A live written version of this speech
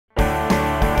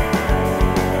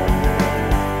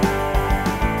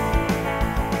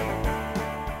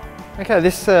Okay,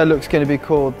 this look's going to be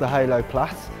called the Halo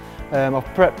Plait. I've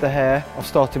prepped the hair. I've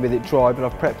started with it dry, but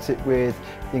I've prepped it with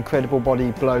the Incredible Body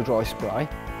Blow Dry Spray.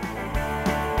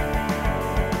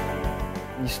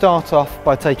 You start off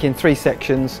by taking 3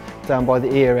 sections down by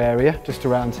the ear area, just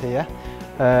around here.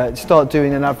 Start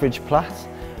doing an average plait.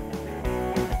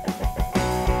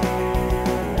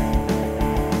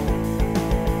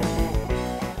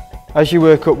 As you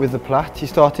work up with the plait, you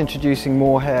start introducing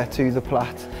more hair to the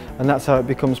plait, and that's how it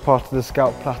becomes part of the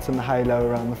scalp plait and the halo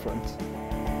around the front.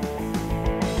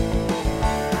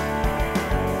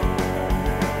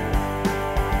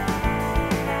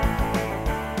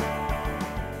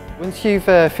 Once you've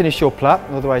finished your plait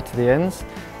all the way to the ends,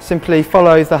 simply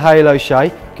follow the halo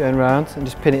shape going around and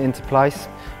just pin it into place.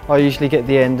 I usually get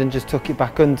the end and just tuck it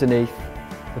back underneath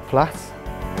the plait.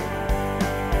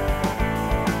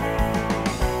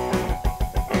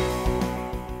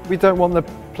 We don't want the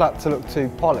plait to look too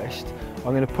polished.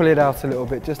 I'm going to pull it out a little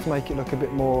bit just to make it look a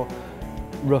bit more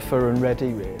rougher and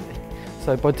ready really.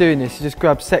 So by doing this, you just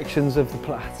grab sections of the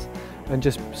plait and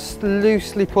just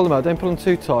loosely pull them out. Don't pull them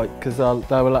too tight because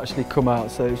they will actually come out.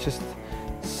 So it's just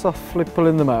softly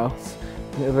pulling them out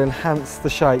and it will enhance the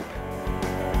shape.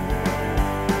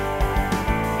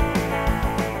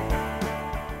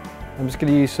 I'm just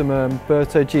going to use some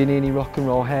Umberto Giannini rock and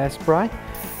roll hairspray,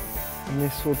 and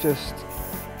this will just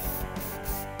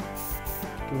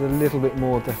give it a little bit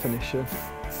more definition.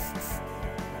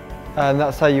 And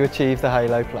that's how you achieve the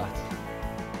halo plait.